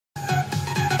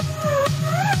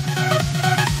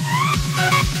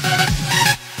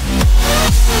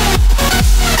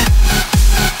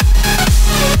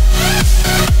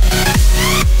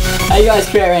guys,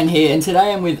 Create here, and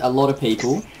today I'm with a lot of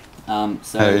people.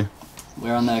 Hey.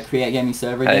 We're on the Create Gaming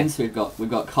server again. So we've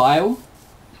got Kyle.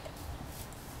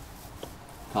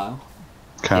 Kyle.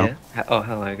 Yeah. Oh,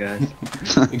 hello guys.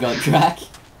 We got Drac,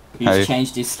 who's Hey.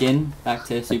 changed his skin back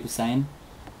to Super Saiyan.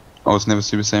 I was never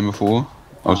Super Saiyan before.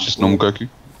 I was just normal Goku.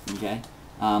 Okay.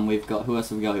 We've got, who else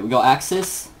have we got here? We got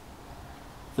Axis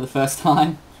for the first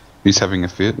time. He's having a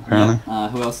fit, apparently. Yeah.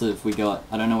 Who else have we got?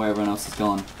 I don't know where everyone else has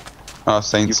gone.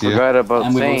 Saint's You here. forgot about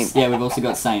And Saint. we've also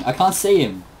got Saint. I can't see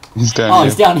him. He's down Oh, here.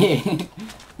 he's down here.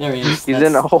 There he is. He's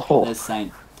in a hole. There's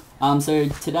Saint. So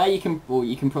today you can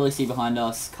probably see behind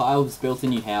us, Kyle's built a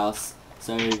new house,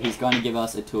 so he's going to give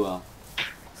us a tour.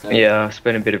 So, Yeah, I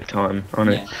spent a bit of time on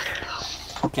it.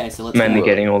 Okay, so let's Mainly go.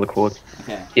 getting all the cords.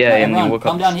 Okay. Yeah, No, and everyone, you walk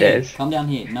come up down the here. stairs. Come down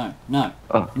here. No, no,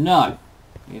 Oh, no.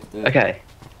 You have to, okay.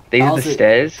 These Kyle's are the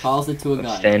stairs. Kyle's the tour of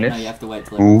guide. Stannis. No, you have to wait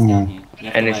till everyone's down Ooh. here. You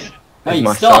have And to it's wait. Hey,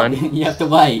 my stop! son. You have to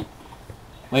wait.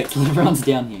 Wait till everyone's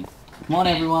down here. Come on,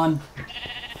 everyone.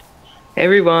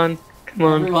 Everyone, come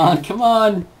on. Everyone, come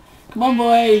on. Come on,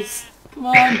 boys. Come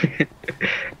on.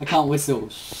 I can't whistle.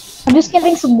 Shh. I'm just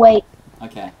getting some weight.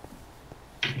 Okay.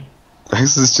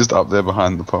 This is just up there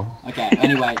behind the pole. Okay,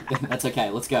 anyway, that's okay.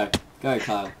 Let's go. Go,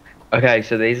 Kyle. Okay,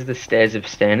 so these are the stairs of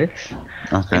Stannis.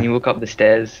 And Okay. you walk up the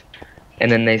stairs,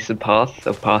 and then there's the path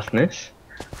of Pathness.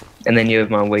 And then you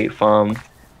have my wheat farm.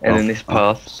 And then this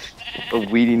path The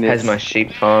weediness. has my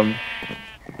sheep farm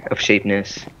of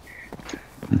sheepness.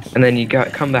 And then you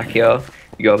come back here,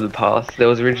 you go up the path. There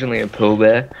was originally a pool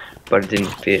there, but it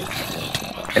didn't fit.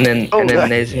 And then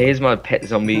here's my pet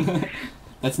zombie.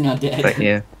 That's now dead. But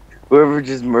yeah, Whoever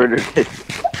just murdered it.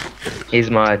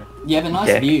 here's my You have a nice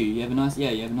deck. view. You have a nice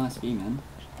view, man.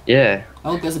 yeah.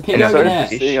 Oh, look, there's a pig And I over started there.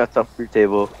 to Sitting on top of your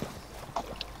table.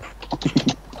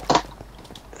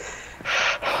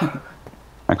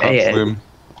 I can't Yeah. swim.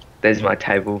 There's my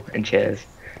table and chairs.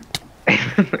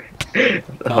 The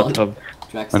hot tub.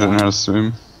 Drax I don't know how down. to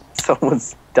swim.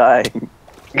 Someone's dying.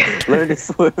 Learn to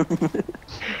swim.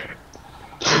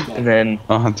 And then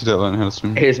Oh, how did I learn how to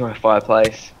swim? here's my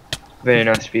fireplace. Very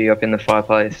nice view up in the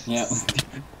fireplace. Yep.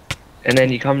 And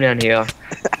then you come down here,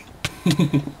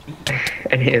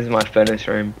 and here's my furnace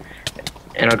room.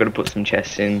 And I've got to put some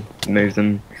chests in, move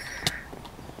them.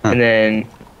 And then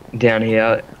down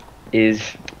here is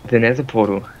the nether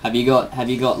portal. Have you got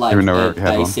like Even though I a already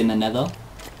had base one. in the nether?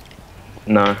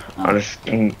 No, Oh. I just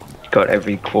got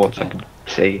every quartz I Okay. could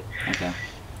see. Okay.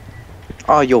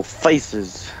 Oh, your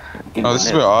faces. Oh, this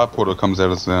is where our portal comes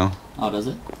out as well. Oh, does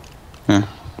it? Yeah.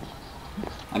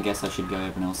 I guess I should go.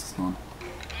 Everyone else is gone.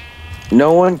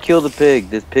 No one kill the pig.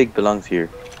 This pig belongs here.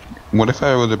 What if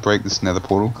I were to break this nether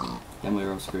portal? Then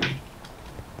we're all screwed.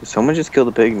 Did someone just kill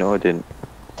the pig? No, it didn't.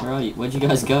 Where are you? Where'd you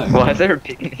guys go? Why is there a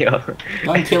pig in here?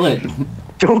 Don't kill it.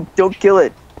 Don't kill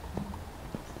it.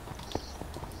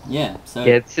 Yeah. So.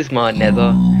 Yeah, this is my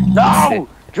nether. No!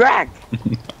 Drag!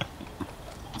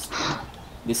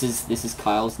 This is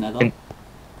Kyle's nether. And-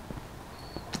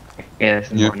 Yeah,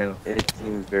 this is Yeah. my nether. It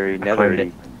seems very I claimed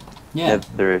nethery. Yeah.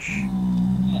 Netherish.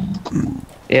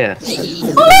 Yeah.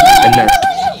 And then,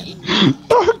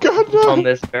 Oh god, no! Tom,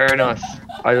 this very nice.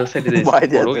 I also did this. Why What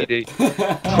did all it? you do?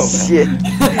 Shit.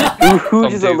 Who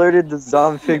Some just dude. alerted the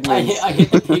zombie pigments? I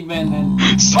hit the pigman then.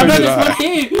 So Oh no, did there's I. one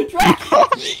here! Drac!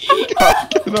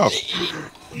 Get up!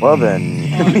 Well then.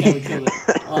 Oh, okay, we killed it.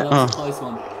 Oh, that was a close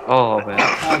one. Oh man.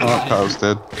 Oh, Kyle's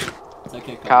dead. It's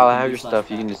okay, Kyle, I You have can your do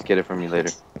stuff. You can flashback. just get it from me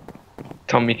later.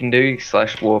 Tom, you can do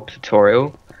 /warp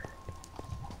tutorial.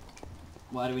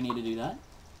 Why do we need to do that?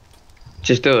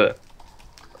 Just do it.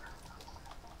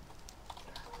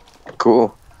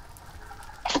 Cool.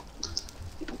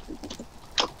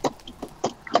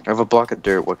 I have a block of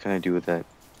dirt. What can I do with that?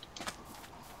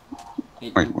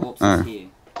 It Wait, warps oh. us here.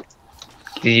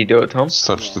 Did you do it, Tom?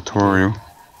 Such Yeah. tutorial.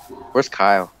 Where's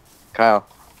Kyle? Kyle.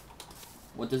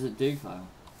 What does it do, Kyle?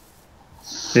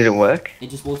 Did it work? It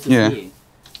just warps us Yeah. here.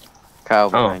 Kyle Oh.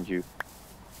 behind you.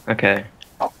 Okay.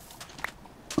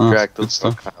 Oh, Drag good those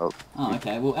stuff. Kyle. Oh,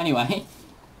 okay. Well, anyway,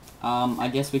 I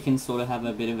guess we can sort of have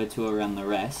a bit of a tour around the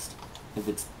rest of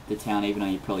the town, even though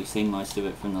you've probably seen most of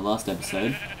it from the last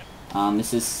episode.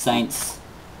 This is Saint's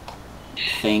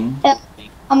thing.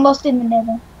 I'm lost in the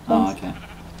nether. Oh, okay.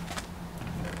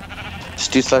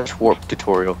 Just do /warp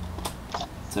tutorial.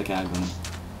 It's okay, I got him.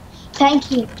 Thank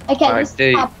you. Okay, I this do.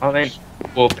 is I meant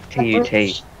warp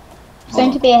TUT.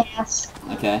 going to be a house.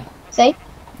 Okay. See?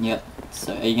 Yep.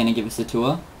 So, are you gonna give us a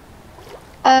tour?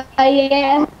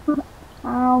 Yeah.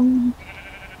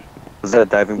 Was that a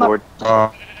diving My- board?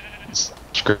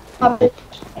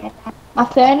 My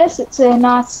furnace, it's a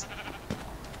nice...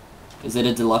 Is it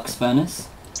a deluxe furnace?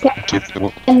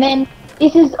 And then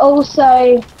This is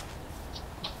also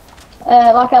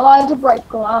like I like to break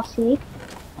glass here.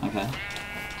 Okay.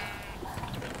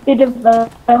 Bit of a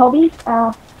hobby.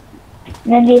 And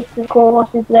then this, of course,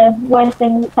 is the worst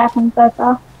thing that's happened so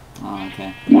far. Oh,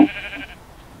 okay.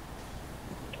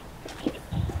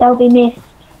 They'll be missed.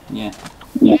 Yeah.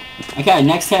 Okay,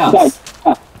 next house.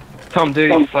 Tom,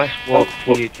 do flash walk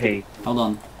TUT. Hold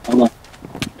on.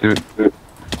 Do it.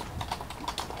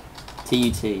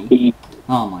 TUT.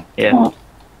 Oh my. Yeah.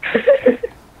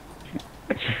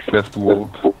 Best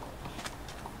warp.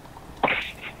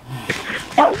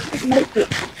 That would make it.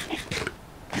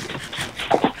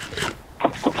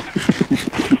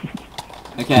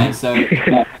 Okay,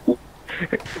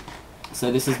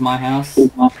 so this is my house.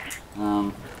 Just got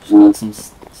some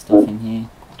stuff in here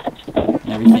and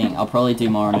everything. I'll probably do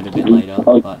more on it a bit later,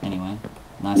 but anyway,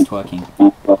 nice twerking.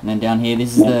 And then down here,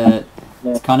 this is the.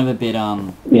 It's kind of a bit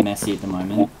messy at the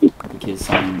moment because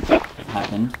something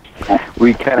happened.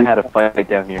 We kind of had a fight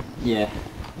down here. Yeah.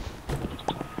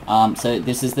 So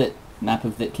this is the map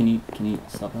of the. Can you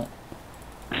stop that?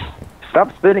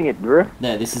 Stop spitting it, bro.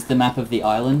 There. This is the map of the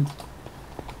island.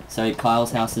 So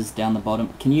Kyle's house is down the bottom.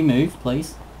 Can you move,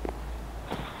 please?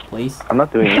 Please. I'm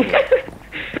not doing anything.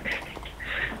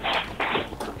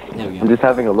 There we I'm go. just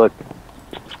having a look.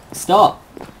 Stop.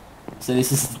 So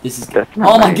this is. That's not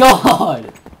Oh my nice.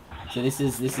 god! So this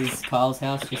is Kyle's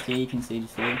house. Just here, you can see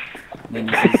just here. And then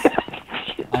this is.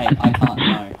 Hey, I can't.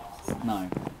 No.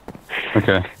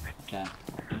 Okay. Okay.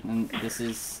 And this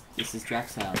is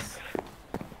Drax's house.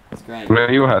 It's great. Where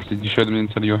are your house? Did you show them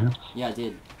inside of your house? Yeah, I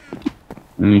did.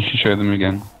 And you should show them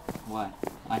again. Why?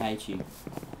 I hate you.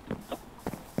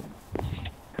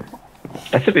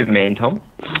 That's a bit mean, Tom.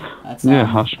 That's Yeah,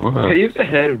 hush Have word. you ever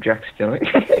heard of Jack stealing?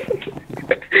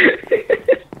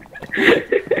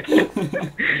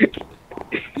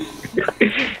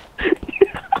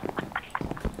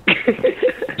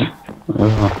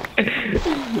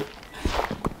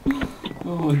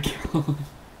 Oh my god.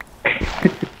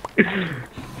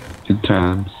 Good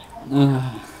times.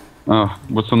 Ugh. Oh,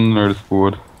 what's on the notice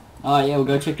board? Oh yeah, we'll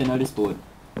go check the notice board.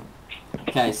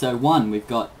 Okay, so 1, we've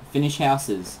got finish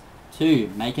houses.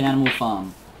 2, make an animal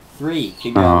farm. 3,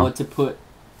 figure out what to put.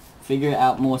 Figure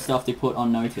out more stuff to put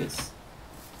on notice.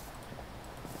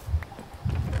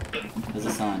 There's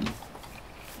a sign.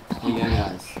 There you go,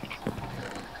 guys.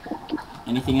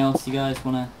 Anything else you guys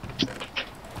wanna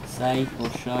say or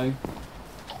show?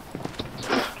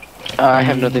 I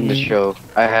have nothing to show.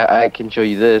 I can show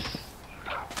you this.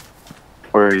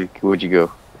 Where would you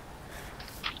go?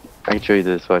 I can show you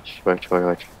this. Watch.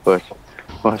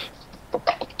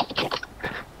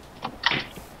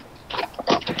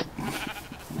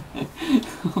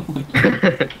 Oh my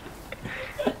god.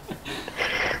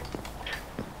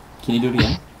 Can you do it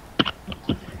again?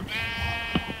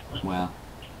 Wow.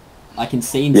 I can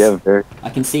see. Yeah, very. I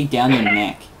can see down your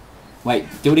neck. Wait,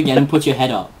 do it again and put your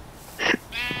head up.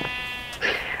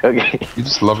 Okay. You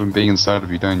just love him being inside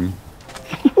of you, don't you?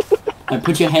 No,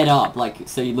 put your head up, like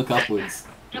so you look upwards.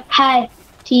 Hey,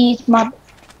 to use my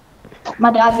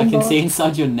I diving can board. see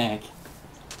inside your neck.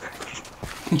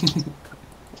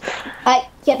 Hey,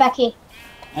 get back here.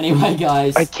 Anyway,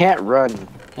 guys, I can't run.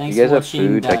 thanks You guys for have watching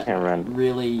food? I that can't run.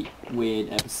 really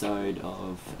weird episode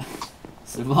of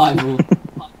survival.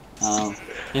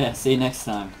 Yeah, see you next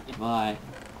time. Bye.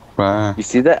 Bye. You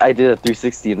see that? I did a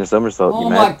 360 in a somersault. Oh you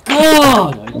my mad?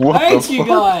 god! I What hate the you fuck?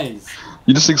 guys!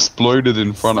 You just exploded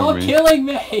in front Stop of me. killing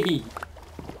me!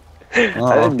 Oh,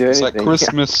 I didn't do it's like anything.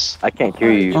 Christmas. I can't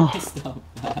hear you. Oh. Stop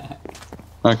that.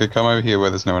 Okay, come over here where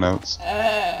there's no one else.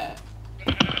 Tom,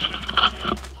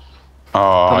 why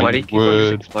Oh, do you you keep on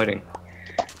just would. exploding?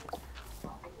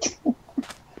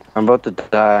 I'm about to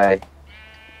die.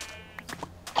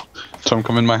 Tom,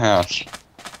 come in my house.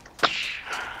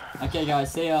 Okay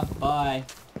guys, see ya. Bye.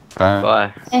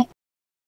 Bye. Bye.